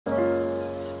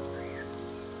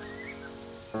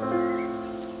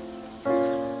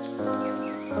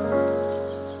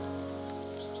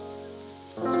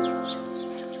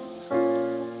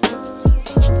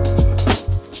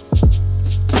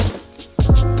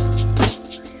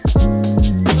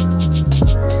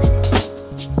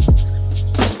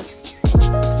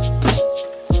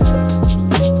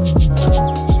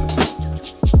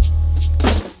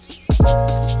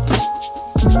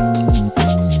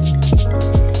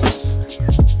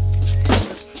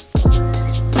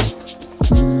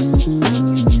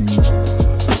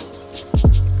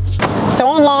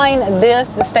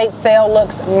this estate sale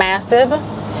looks massive.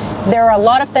 There are a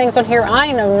lot of things on here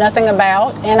I know nothing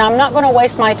about, and I'm not going to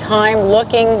waste my time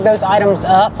looking those items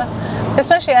up,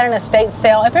 especially at an estate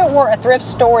sale. If it were a thrift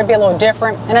store, it'd be a little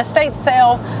different. An estate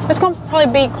sale, there's going to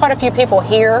probably be quite a few people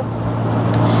here.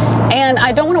 And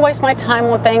I don't want to waste my time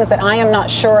on things that I am not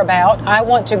sure about. I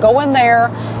want to go in there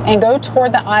and go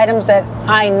toward the items that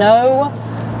I know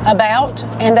about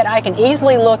and that I can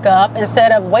easily look up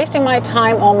instead of wasting my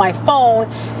time on my phone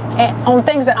on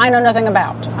things that I know nothing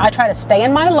about. I try to stay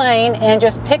in my lane and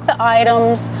just pick the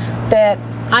items that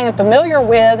I am familiar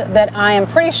with, that I am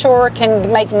pretty sure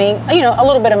can make me, a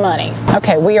little bit of money.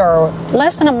 Okay, we are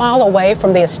less than a mile away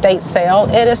from the estate sale.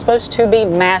 It is supposed to be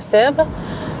massive.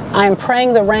 I am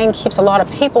praying the rain keeps a lot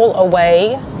of people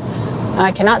away.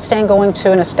 I cannot stand going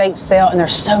to an estate sale and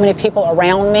there's so many people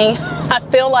around me. I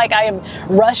feel like I am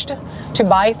rushed to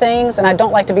buy things, and I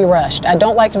don't like to be rushed. I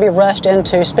don't like to be rushed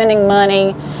into spending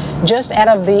money just out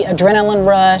of the adrenaline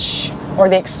rush or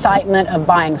the excitement of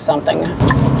buying something.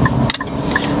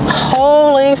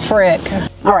 Holy frick.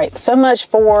 All right, so much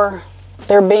for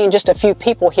there being just a few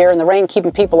people here and the rain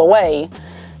keeping people away.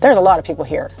 There's a lot of people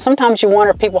here. Sometimes you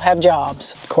wonder if people have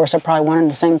jobs. Of course, they're probably wondering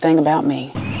the same thing about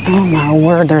me. Oh my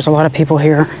word, there's a lot of people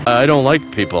here. I don't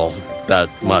like people that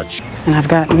much. And I've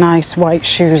got nice white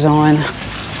shoes on,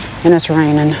 and it's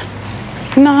raining.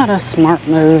 Not a smart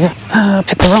move.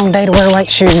 Picked the wrong day to wear white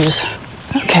shoes.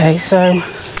 Okay, so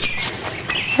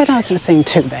it doesn't seem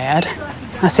too bad.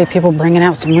 I see people bringing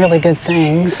out some really good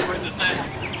things.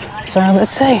 So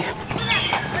let's see.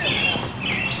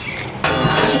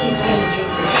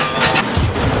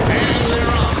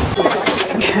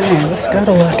 Okay, let's go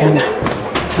to looking.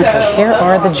 Okay, here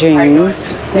are the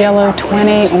jeans. Yellow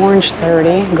 20, orange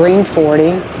 30, green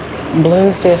 40,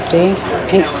 blue 50,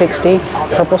 pink 60,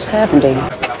 purple 70.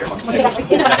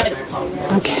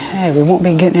 Okay, we won't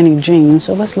be getting any jeans,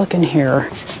 so let's look in here.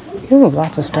 Ooh,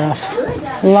 lots of stuff.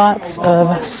 Lots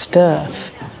of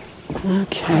stuff.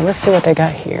 Okay, let's see what they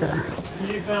got here.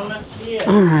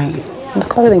 All right, the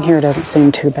clothing here doesn't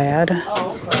seem too bad.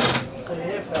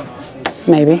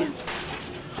 Maybe.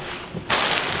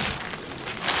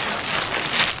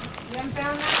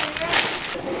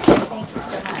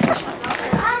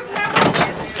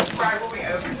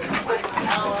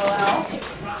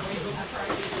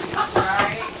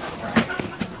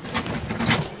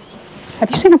 Have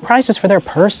you seen the prices for their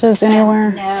purses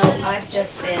anywhere? No, I've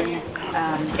just been,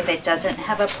 if it doesn't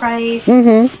have a price,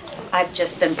 I've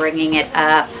just been bringing it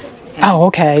up. Oh,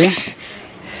 okay.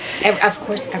 Of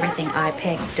course, everything I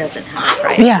pick doesn't have a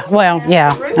price. Yeah, well,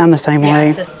 yeah, I'm the same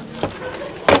way.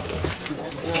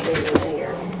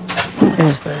 What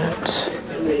is that?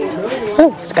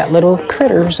 Oh, it's got little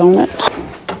critters on it.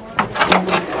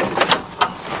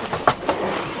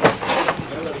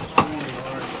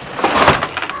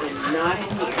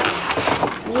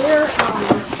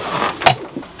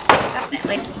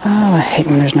 Oh, I hate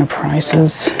when there's no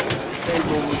prices.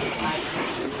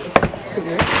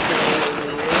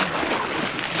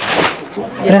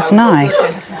 But it's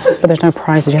nice, but there's no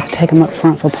prices. You have to take them up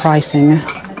front for pricing.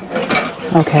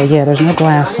 Okay, yeah, there's no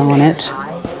glass on it.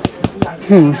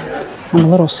 I'm a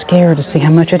little scared to see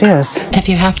how much it is. If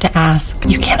you have to ask,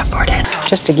 you can't afford it.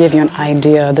 Just to give you an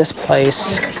idea of this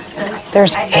place,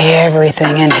 there's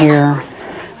everything in here.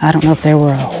 I don't know if they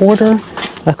were a hoarder,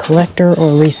 a collector, or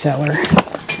a reseller,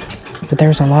 but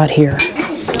there's a lot here.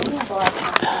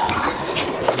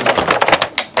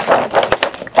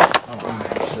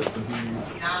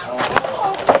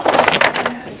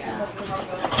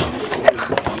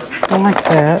 I like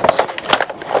that.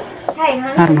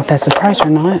 I don't know if that's the price or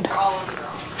not.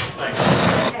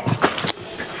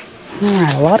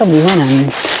 Alright, a lot of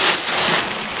linens.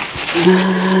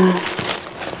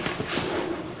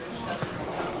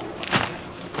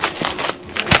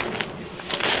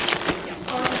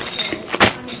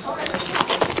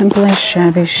 Simply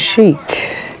Shabby Chic.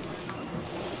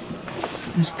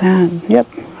 Is that? Yep.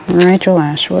 Rachel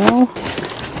Ashwell.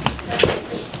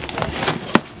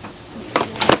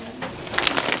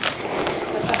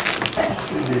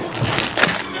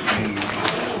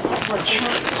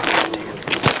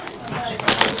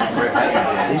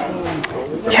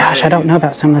 Gosh, I don't know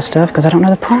about some of this stuff because I don't know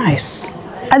the price.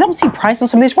 I don't see price on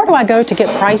some of these. Where do I go to get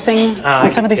pricing on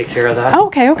some of these? I can take care of that. Oh,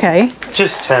 okay.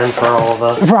 Just 10 for all of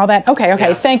them. For all that? Okay.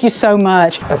 Yeah. Thank you so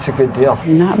much. That's a good deal.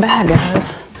 Not bad,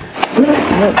 guys.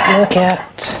 Let's look at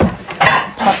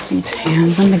pots and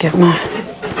pans. Let me get my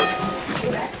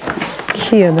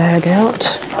Kia bag out.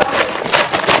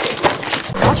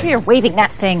 Watch me, you're waving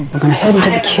that thing. We're going to head into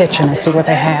the kitchen and see what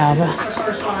they have.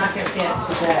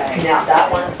 Now that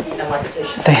one,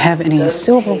 If they have any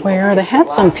silverware, they had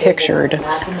some pictured.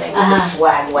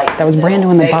 That was brand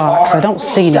new in the box. I don't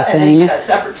see anything.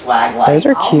 Those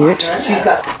are cute.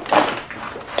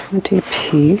 20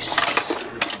 piece.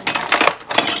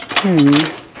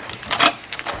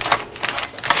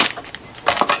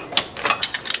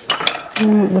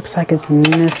 It looks like it's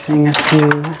missing a few.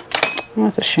 Oh,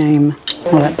 that's a shame.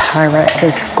 Oh, that Pyrex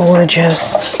is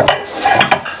gorgeous.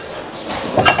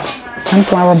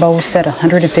 Sunflower bowl set,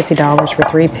 $150 for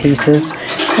 3 pieces,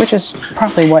 which is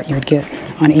probably what you would get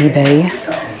on eBay.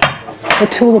 The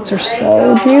tulips are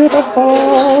so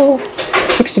beautiful.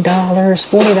 $60,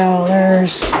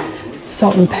 $40.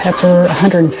 Salt and pepper,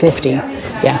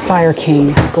 $150. Yeah, Fire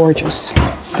King, gorgeous.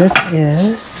 This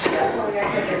is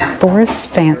Forest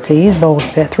Fancies bowl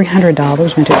set,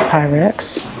 $300, vintage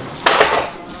Pyrex.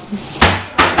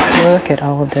 Look at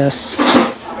all of this,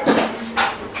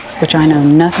 which I know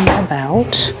nothing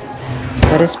about,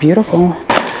 but it's beautiful.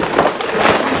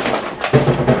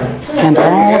 And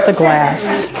all of the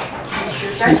glass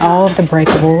and all of the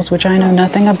breakables, which I know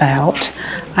nothing about.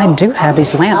 I do have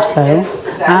these lamps though.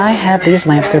 I have these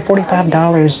lamps. They're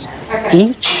 $45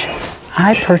 each.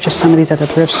 I purchased some of these at the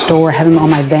thrift store. I have them on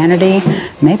my vanity.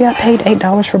 Maybe I paid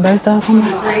 $8 for both of them,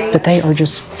 but they are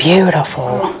just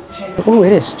beautiful. Oh,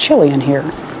 it is chilly in here.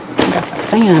 I got the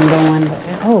fan going, but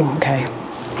oh, okay.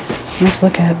 Let's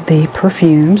look at the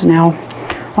perfumes. Now,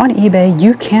 on eBay,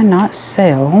 you cannot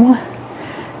sell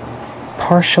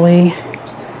partially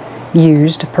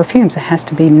used perfumes. It has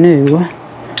to be new.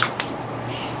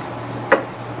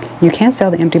 You can't sell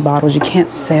the empty bottles. You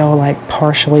can't sell like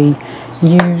partially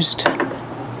used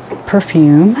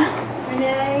perfume.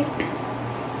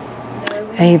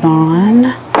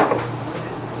 Avon.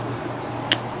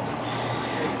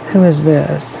 Who is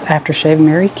this? Aftershave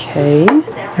Mary Kay.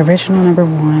 Original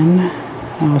 #1.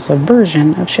 Also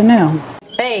version of Chanel.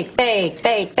 Fake, fake,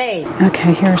 fake, fake.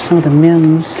 Okay, here are some of the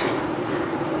men's.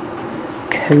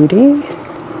 Cody.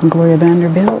 Gloria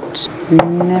Vanderbilt.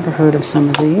 Never heard of some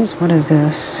of these. What is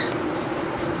this?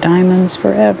 Diamonds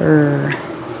Forever.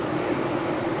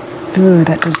 Ooh,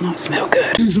 that does not smell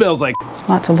good. It smells like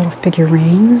lots of little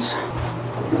figurines.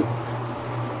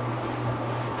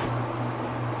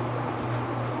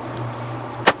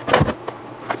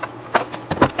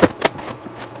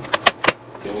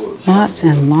 Lots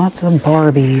and lots of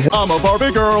Barbies. I'm a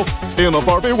Barbie girl in a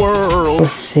Barbie world.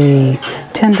 Let's see,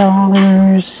 $10,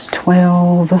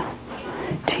 $12,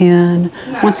 $10.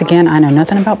 Once again, I know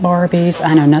nothing about Barbies.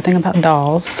 I know nothing about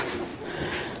dolls.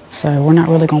 So we're not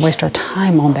really going to waste our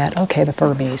time on that. Okay, the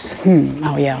Furbies.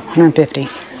 Oh yeah, $150.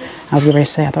 I was getting ready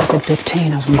to say, I thought it said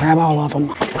 15. I was going to grab all of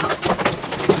them.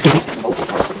 Excuse me.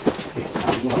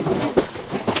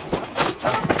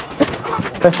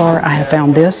 So far, I have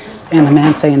found this, and the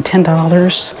man saying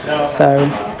 $10. So,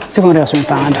 see what else we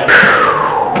can find.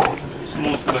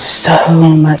 So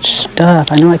much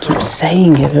stuff. I know I keep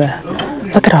saying it, but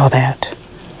look at all that.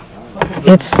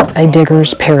 It's a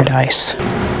digger's paradise.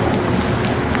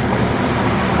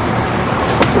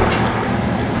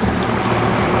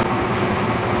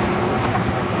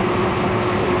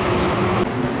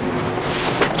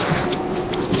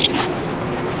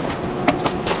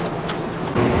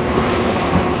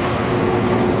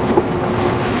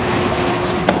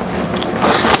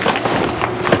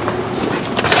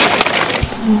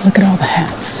 Look at all the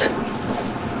hats.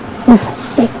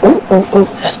 Ooh,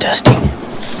 that's dusty.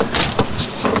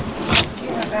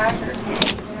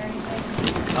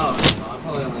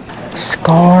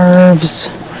 Scarves,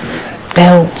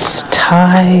 belts,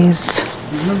 ties,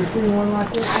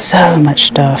 so much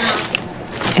stuff.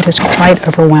 It is quite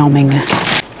overwhelming.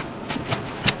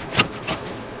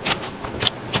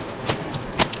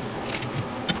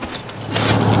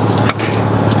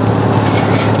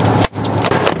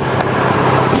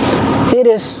 It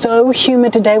is so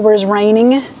humid today where it's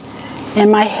raining,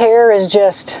 and my hair is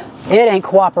just, it ain't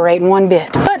cooperating one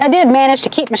bit. But I did manage to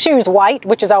keep my shoes white,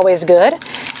 which is always good.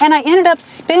 And I ended up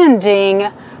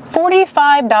spending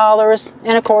 $45,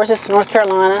 and of course it's North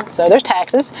Carolina, so there's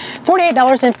taxes,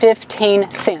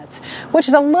 $48.15, which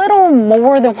is a little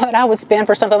more than what I would spend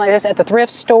for something like this at the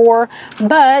thrift store.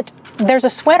 But there's a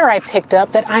sweater I picked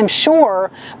up that I'm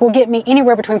sure will get me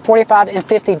anywhere between $45 and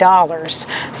 $50.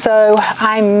 So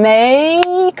I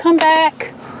may come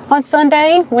back on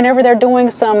Sunday whenever they're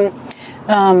doing some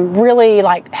really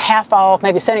like half off,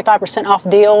 maybe 75% off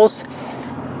deals.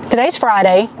 Today's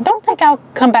Friday. I don't think I'll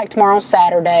come back tomorrow on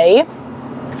Saturday.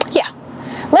 Yeah,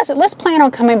 let's plan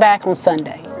on coming back on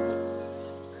Sunday.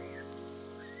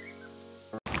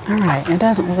 All right, it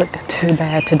doesn't look too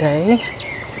bad today.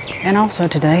 And also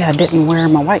today I didn't wear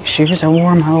my white shoes. I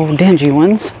wore my old dingy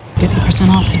ones. 50%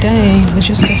 off today with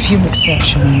just a few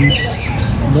exceptions.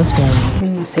 Let's go.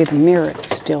 You see the mirror is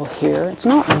still here. It's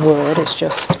not wood, it's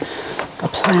just a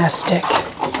plastic,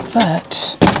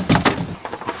 but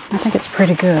I think it's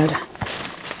pretty good.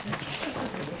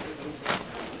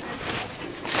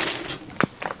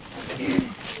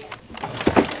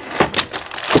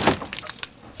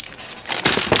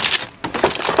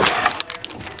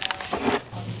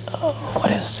 Oh, what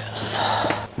is this?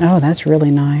 Oh, that's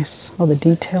really nice. Oh, the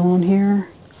detail on here.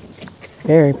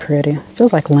 Very pretty.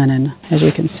 Feels like linen, as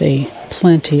you can see.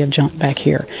 Plenty of junk back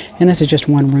here. And this is just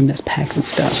one room that's packed with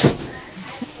stuff.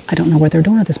 I don't know what they're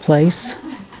doing at this place. I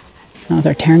don't know if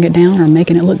they're tearing it down or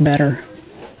making it look better.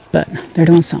 But they're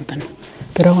doing something.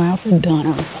 Good old Alfred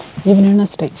Dunner. Even in an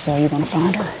estate sale, you're going to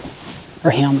find her. Or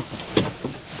him.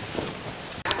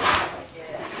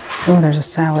 Oh, there's a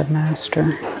salad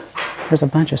master. There's a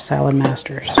bunch of salad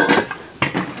masters.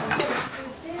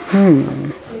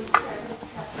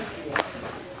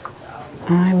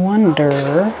 I wonder.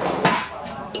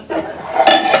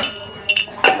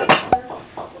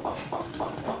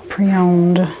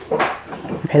 Pre-owned.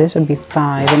 Okay, this would be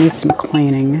 5. It needs some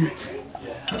cleaning.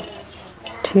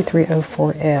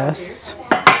 T304S.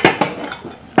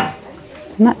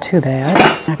 Not too bad.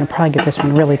 I can probably get this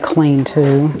one really clean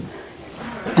too.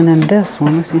 And then this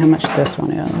one, let's see how much this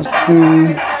one is.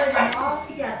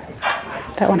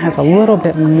 That one has a little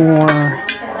bit more.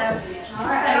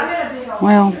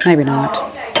 Well, maybe not.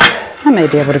 I may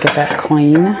be able to get that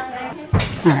clean. All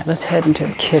right, let's head into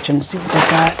the kitchen and see what they've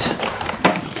got.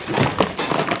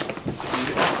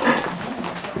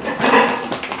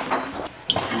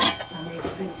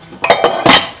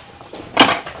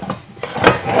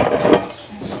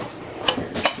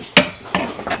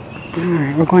 All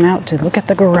right, we're going out to look at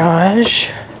the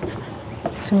garage.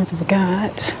 See what they've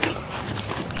got.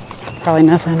 Probably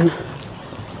nothing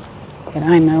that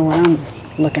I know what I'm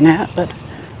looking at, but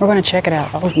we're going to check it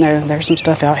out. Oh no, there's some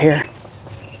stuff out here.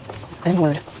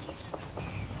 Inward.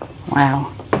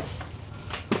 Wow.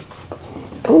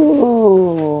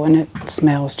 Ooh, and it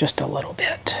smells just a little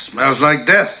bit. Smells like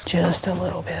death. Just a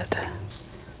little bit.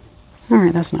 All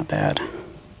right, that's not bad.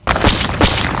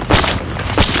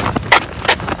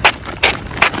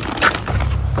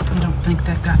 I don't think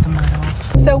they've got the mud off.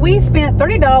 So we spent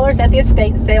 $30 at the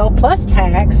estate sale plus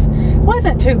tax.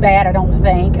 Wasn't too bad, I don't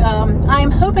think.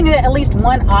 I'm hoping that at least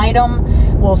one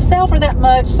item will sell for that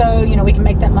much, so you know we can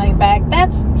make that money back.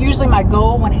 That's usually my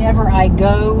goal whenever I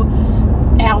go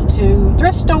out to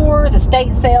thrift stores,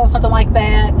 estate sales, something like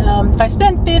that. If I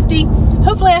spend $50,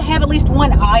 hopefully I have at least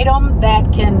one item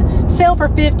that can sell for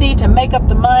 $50 to make up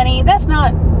the money. That's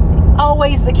not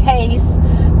always the case,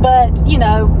 but you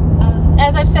know,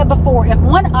 as I've said before, if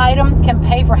one item can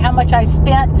pay for how much I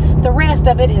spent, the rest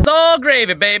of it is all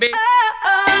gravy, baby.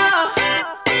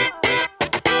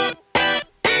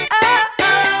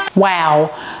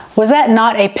 Wow. Was that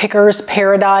not a picker's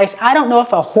paradise? I don't know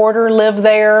if a hoarder lived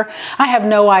there. I have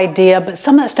no idea, but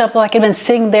some of that stuff like had been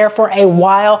sitting there for a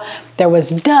while. There was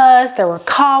dust, there were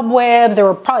cobwebs, there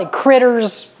were probably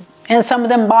critters in some of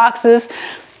them boxes.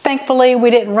 Thankfully,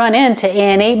 we didn't run into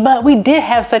any, but we did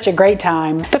have such a great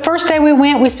time. The first day we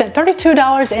went, we spent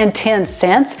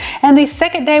 $32.10, and the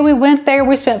second day we went there,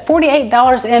 we spent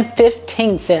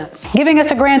 $48.15, giving us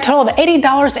a grand total of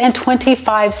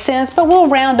 $80.25, but we'll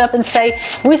round up and say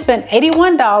we spent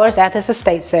 $81 at this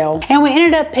estate sale. And we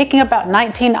ended up picking up about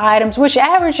 19 items, which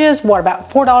averages, what, about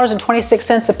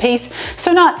 $4.26 a piece,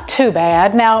 so not too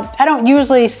bad. Now, I don't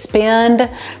usually spend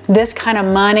this kind of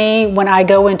money when I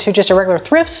go into just a regular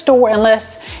thrift store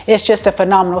unless it's just a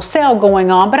phenomenal sale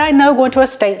going on, but I know going to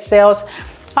estate sales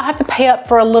I'll have to pay up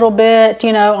for a little bit,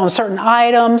 you know, on certain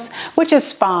items, which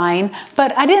is fine,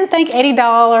 but I didn't think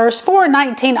 $80 for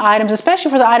 19 items,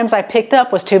 especially for the items I picked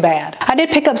up, was too bad. I did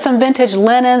pick up some vintage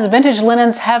linens. Vintage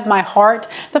linens have my heart.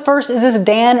 The first is this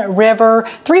Dan River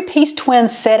 3-piece twin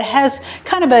set. It has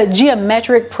kind of a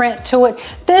geometric print to it.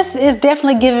 This is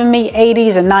definitely giving me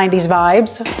 80s and 90s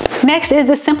vibes. Next is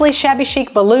this Simply Shabby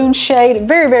Chic balloon shade.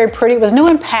 Very, very pretty. It was new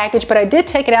in package, but I did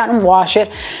take it out and wash it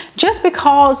just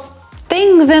because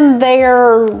things in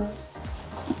there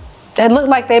that looked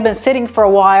like they've been sitting for a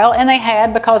while, and they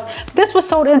had, because this was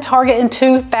sold in Target in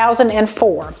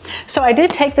 2004. So I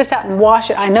did take this out and wash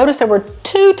it. I noticed there were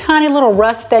 2 tiny little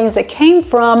rust stains that came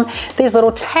from these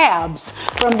little tabs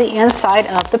from the inside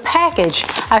of the package.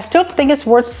 I still think it's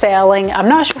worth selling. I'm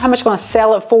not sure how much I'm going to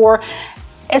sell it for.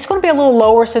 It's going to be a little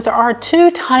lower since there are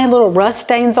 2 tiny little rust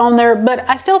stains on there, but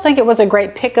I still think it was a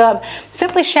great pickup.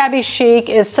 Simply Shabby Chic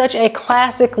is such a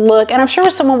classic look, and I'm sure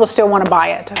someone will still want to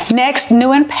buy it. Next,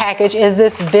 new in package is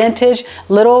this vintage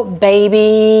little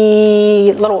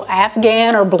baby, little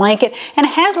Afghan or blanket, and it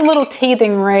has little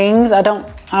teething rings. I don't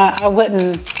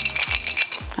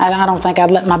think I'd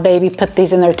let my baby put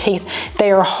these in their teeth.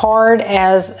 They are hard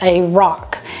as a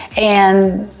rock,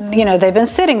 and you know, they've been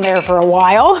sitting there for a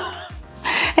while.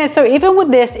 And so even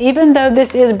with this, even though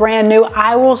this is brand new,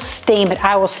 I will steam it.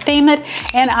 I will steam it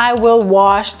and I will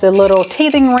wash the little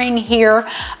teething ring here.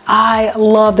 I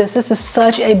love this. This is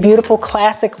such a beautiful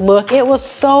classic look. It was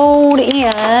sold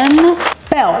in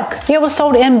Belk. It was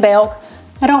sold in Belk.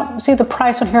 I don't see the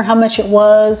price on here, how much it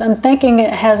was. I'm thinking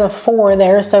it has a 4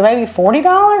 there, so maybe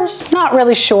 $40? Not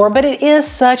really sure, but it is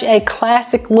such a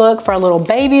classic look for a little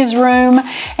baby's room,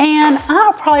 and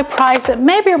I'll probably price it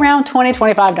maybe around $20,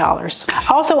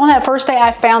 $25. Also on that first day,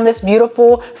 I found this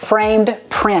beautiful framed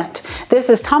print. This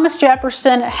is Thomas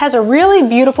Jefferson. It has a really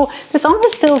beautiful, this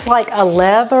almost feels like a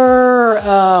leather,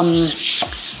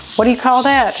 what do you call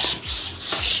that?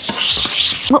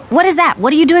 What is that?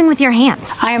 What are you doing with your hands?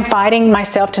 I am fighting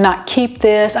myself to not keep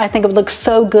this. I think it would look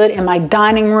so good in my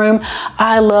dining room.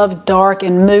 I love dark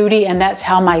and moody, and that's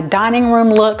how my dining room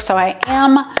looks. So I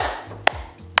am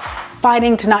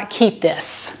fighting to not keep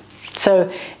this.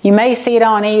 So you may see it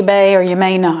on eBay or you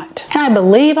may not. And I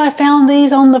believe I found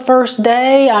these on the first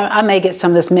day. I may get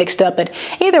some of this mixed up, but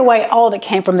either way, all of it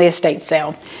came from the estate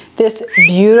sale. This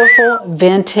beautiful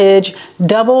vintage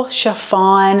double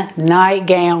chiffon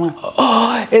nightgown.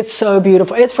 Oh, it's so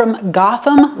beautiful. It's from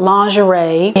Gotham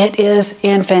Lingerie. It is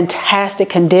in fantastic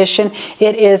condition.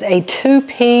 It is a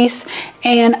 2-piece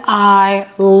and I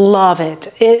love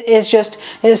it.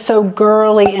 It's so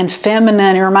girly and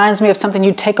feminine. It reminds me of something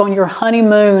you'd take on your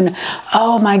honeymoon.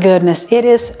 Oh my goodness, it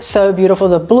is so beautiful.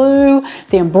 The blue,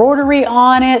 the embroidery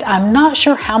on it. I'm not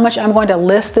sure how much I'm going to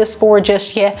list this for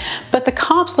just yet, but the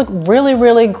comps look really,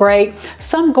 really great.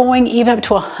 Some going even up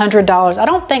to $100. I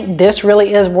don't think this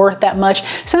really is worth that much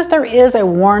since there is a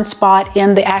worn spot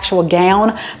in the actual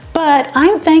gown, but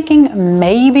I'm thinking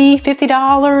maybe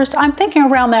 $50. I'm thinking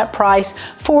around that price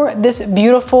for this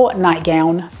beautiful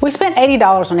nightgown. We spent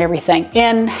 $80 on everything,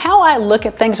 and how I look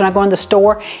at things when I go in the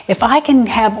store, if I can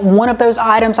have one of those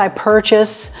items I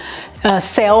purchase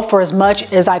sell for as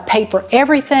much as I paid for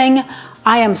everything,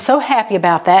 I am so happy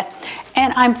about that.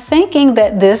 And I'm thinking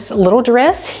that this little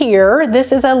dress here,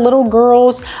 this is a little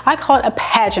girl's, I call it a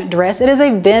pageant dress. It is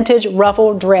a vintage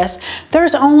ruffled dress.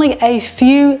 There's only a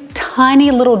few tiny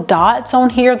little dots on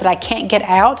here that I can't get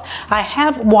out. I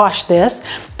have washed this,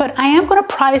 but I am going to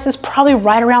price this probably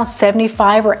right around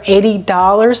 $75 or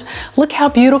 $80. Look how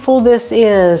beautiful this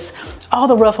is. All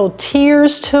the ruffled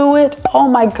tears to it. Oh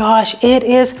my gosh, it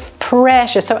is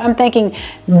precious. So I'm thinking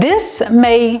this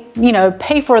may, you know,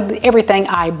 pay for everything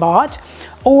I bought,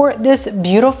 or this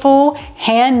beautiful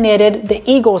hand knitted, the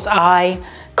Eagle's Eye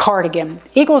cardigan.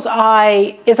 Eagle's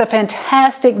Eye is a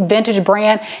fantastic vintage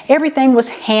brand. Everything was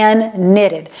hand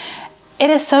knitted. It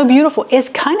is so beautiful. It's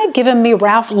kind of giving me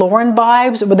Ralph Lauren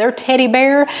vibes with their teddy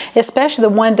bear, especially the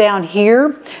one down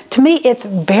here. To me, it's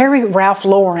very Ralph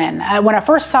Lauren. When I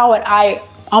first saw it, I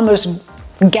almost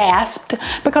gasped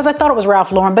because I thought it was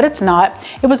Ralph Lauren, but it's not.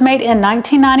 It was made in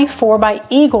 1994 by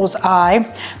Eagle's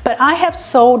Eye, but I have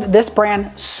sold this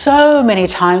brand so many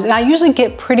times and I usually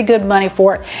get pretty good money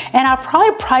for it, and I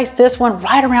probably priced this one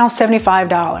right around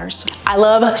 $75. I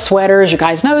love sweaters, you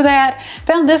guys know that.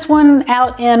 Found this one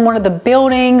out in one of the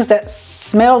buildings that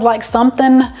smelled like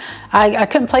something. I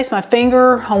couldn't place my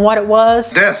finger on what it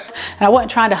was. Death. And I wasn't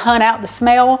trying to hunt out the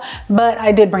smell, but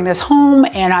I did bring this home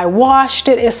and I washed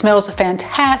it. It smells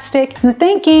fantastic. I'm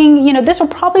thinking, you know, this will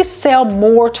probably sell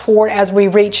more toward as we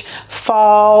reach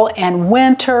fall and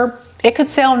winter. It could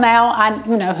sell now,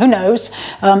 you know, who knows?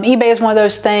 eBay is one of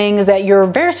those things that you're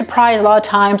very surprised a lot of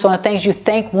times on the things you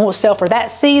think won't sell for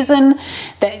that season,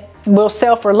 that will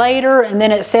sell for later, and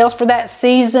then it sells for that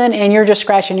season and you're just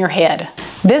scratching your head.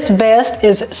 This vest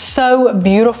is so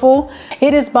beautiful.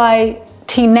 It is by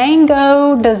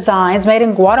Tinango Designs, made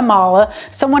in Guatemala.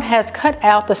 Someone has cut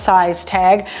out the size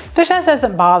tag, which that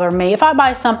doesn't bother me. If I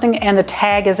buy something and the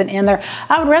tag isn't in there,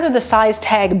 I would rather the size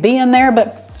tag be in there,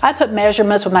 but I put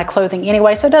measurements with my clothing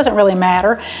anyway, so it doesn't really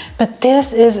matter. But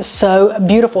this is so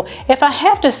beautiful. If I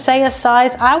have to say a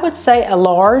size, I would say a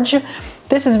large.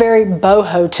 This is very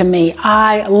boho to me.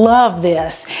 I love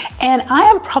this. And I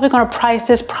am probably gonna price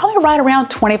this probably right around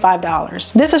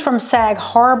 $25. This is from Sag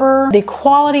Harbor. The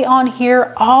quality on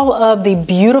here, all of the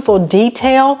beautiful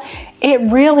detail it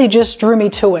really just drew me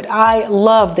to it. I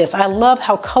love this. I love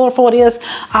how colorful it is.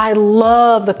 I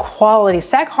love the quality.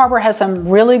 Sag Harbor has some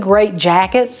really great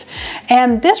jackets,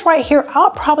 and this right here,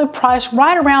 I'll probably price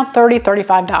right around $30,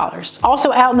 $35.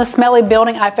 Also out in the smelly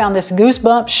building, I found this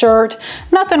Goosebumps shirt.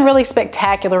 Nothing really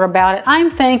spectacular about it.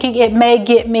 I'm thinking it may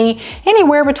get me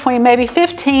anywhere between maybe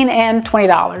 $15 and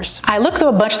 $20. I looked through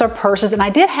a bunch of their purses, and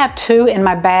I did have 2 in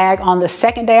my bag on the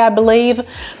second day, I believe.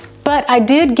 But I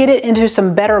did get it into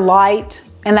some better light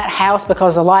in that house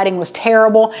because the lighting was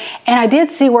terrible. And I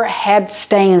did see where it had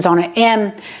stains on it.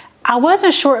 And I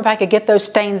wasn't sure if I could get those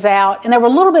stains out. And they were a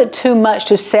little bit too much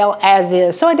to sell as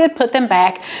is. So I did put them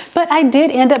back. But I did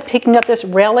end up picking up this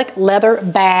Relic leather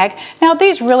bag. Now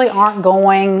these really aren't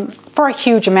going for a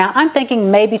huge amount. I'm thinking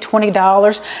maybe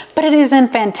 $20, but it is in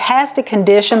fantastic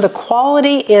condition. The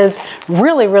quality is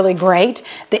really, really great.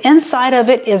 The inside of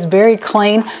it is very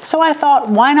clean. So I thought,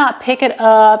 why not pick it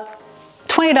up?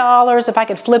 $20 if I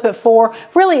could flip it for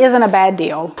really isn't a bad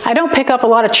deal. I don't pick up a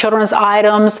lot of children's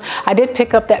items. I did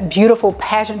pick up that beautiful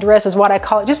pageant dress is what I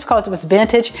call it, just because it was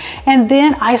vintage. And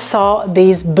then I saw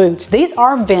these boots. These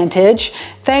are vintage.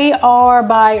 They are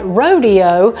by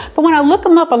Rodeo, but when I look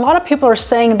them up, a lot of people are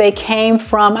saying they came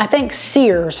from, I think,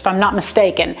 Sears, if I'm not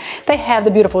mistaken. They have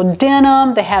the beautiful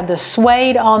denim. They have the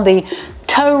suede on the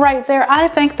toe right there. I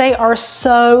think they are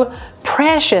so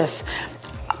precious.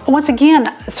 Once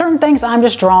again, certain things I'm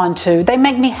just drawn to. They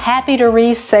make me happy to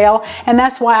resell, and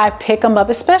that's why I pick them up,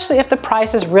 especially if the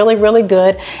price is really, really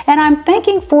good. And I'm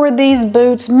thinking for these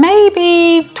boots,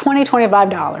 maybe $20,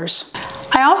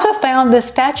 $25. I also found this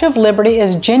Statue of Liberty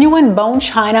is genuine bone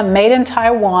china made in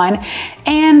Taiwan,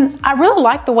 and I really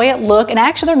like the way it looked, and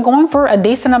actually they're going for a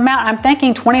decent amount. I'm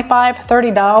thinking $25,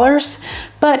 $30,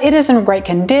 but it is in great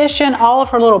condition. All of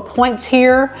her little points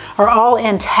here are all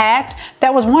intact.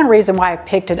 That was one reason why I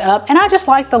picked it up, and I just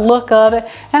like the look of it,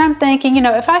 and I'm thinking, you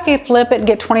know, if I could flip it and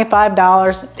get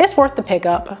 $25, it's worth the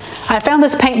pickup. I found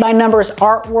this paint by numbers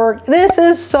artwork. This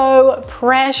is so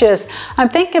precious. I'm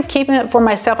thinking of keeping it for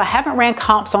myself. I haven't ran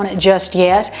comps on it just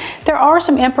yet. There are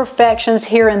some imperfections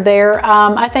here and there.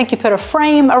 I think you put a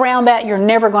frame around that, you're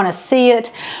never going to see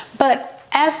it. But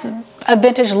as a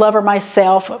vintage lover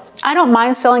myself, I don't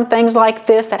mind selling things like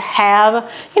this that have,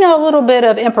 you know, a little bit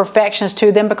of imperfections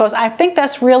to them, because I think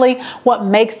that's really what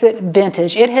makes it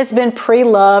vintage. It has been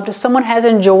pre-loved. Someone has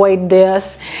enjoyed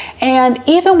this. And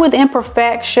even with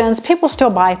imperfections, people still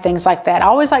buy things like that. I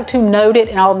always like to note it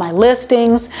in all of my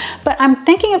listings, but I'm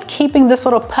thinking of keeping this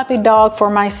little puppy dog for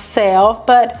myself.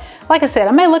 But like I said,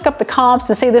 I may look up the comps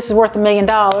and see this is worth $1 million,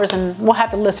 and we'll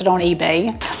have to list it on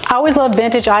eBay. I always love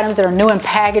vintage items that are new and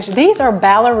packaged. These are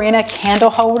ballerina candle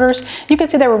holders. You can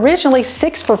see they were originally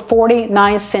 6 for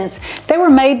 49 cents. They were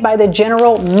made by the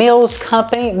General Mills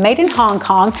Company, made in Hong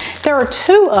Kong. There are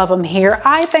 2 of them here.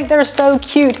 I think they're so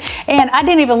cute, and I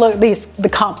didn't even look the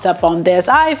comps up on this.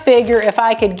 I figure if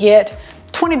I could get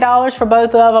 $20 for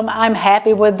both of them, I'm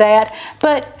happy with that.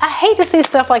 But I hate to see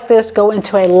stuff like this go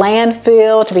into a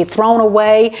landfill to be thrown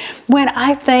away, when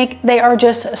I think they are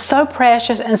just so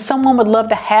precious, and someone would love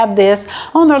to have this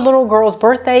on their little girl's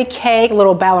birthday cake,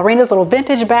 little ballerinas, little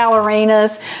vintage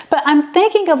ballerinas. But I'm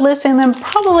thinking of listing them,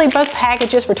 probably both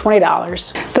packages, for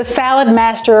 $20. The Salad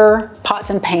Master pots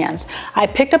and pans. I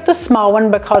picked up the small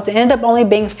one because it ended up only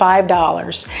being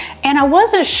 $5. And I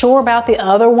wasn't sure about the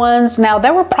other ones. Now, they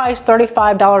were priced $35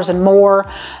 and more,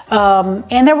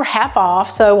 and they were half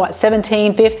off, so what,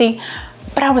 $17.50?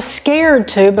 But I was scared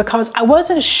too, because I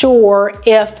wasn't sure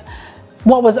if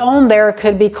what was on there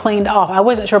could be cleaned off. I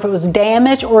wasn't sure if it was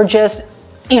damaged or just,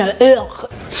 you know,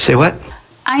 ugh. Say what?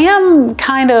 I am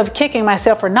kind of kicking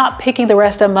myself for not picking the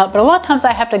rest of them up, but a lot of times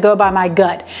I have to go by my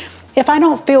gut. If I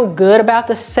don't feel good about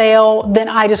the sale, then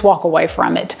I just walk away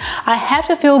from it. I have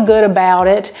to feel good about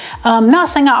it. Not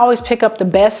saying I always pick up the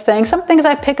best things. Some things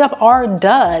I pick up are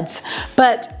duds,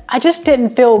 but I just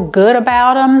didn't feel good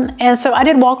about them, and so I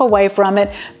did walk away from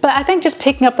it. But I think just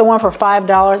picking up the one for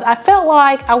 $5, I felt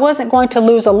like I wasn't going to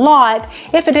lose a lot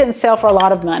if it didn't sell for a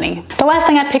lot of money. The last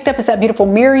thing I picked up is that beautiful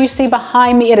mirror you see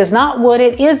behind me. It is not wood,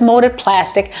 it is molded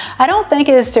plastic. I don't think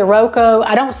it is Sirocco.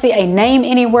 I don't see a name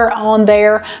anywhere on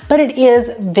there, but it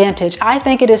is vintage. I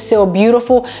think it is still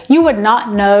beautiful. You would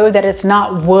not know that it's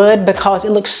not wood because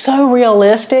it looks so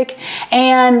realistic,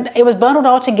 and it was bundled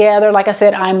all together. Like I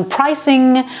said, I'm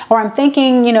pricing or I'm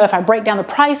thinking, you know, if I break down the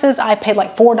prices, I paid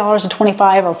like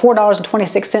 $4.25 or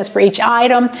 $4.26 for each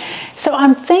item. So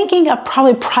I'm thinking of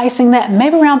probably pricing that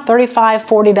maybe around $35,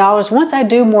 $40 once I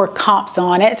do more comps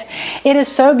on it. It is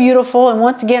so beautiful, and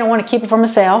once again, I want to keep it for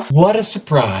myself. What a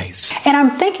surprise. And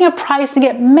I'm thinking of pricing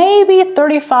it maybe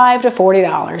 $35 to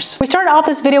 $40. We started off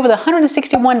this video with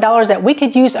 $161 that we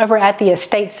could use over at the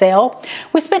estate sale.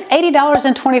 We spent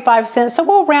 $80.25, so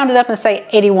we'll round it up and say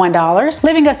 $81,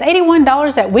 leaving us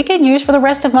 $81 that we can use for the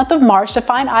rest of the month of March to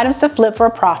find items to flip for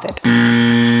a profit.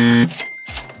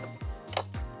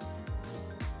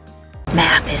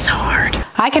 Math is hard.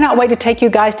 I cannot wait to take you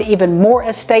guys to even more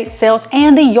estate sales,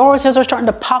 and the yard sales are starting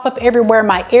to pop up everywhere in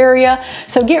my area,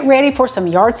 so get ready for some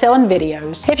yard selling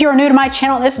videos. If you are new to my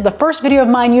channel and this is the first video of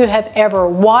mine you have ever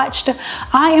watched,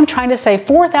 I am trying to save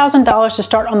 $4,000 to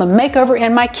start on the makeover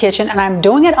in my kitchen, and I'm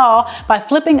doing it all by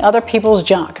flipping other people's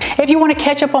junk. If you want to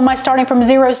catch up on my Starting From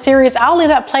Zero series, I'll leave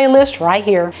that playlist right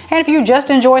here. And if you just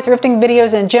enjoy thrifting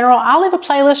videos in general, I'll leave a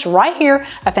playlist right here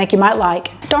I think you might like.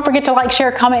 Don't forget to like,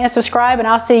 share, comment, and subscribe, and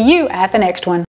I'll see you at the next one.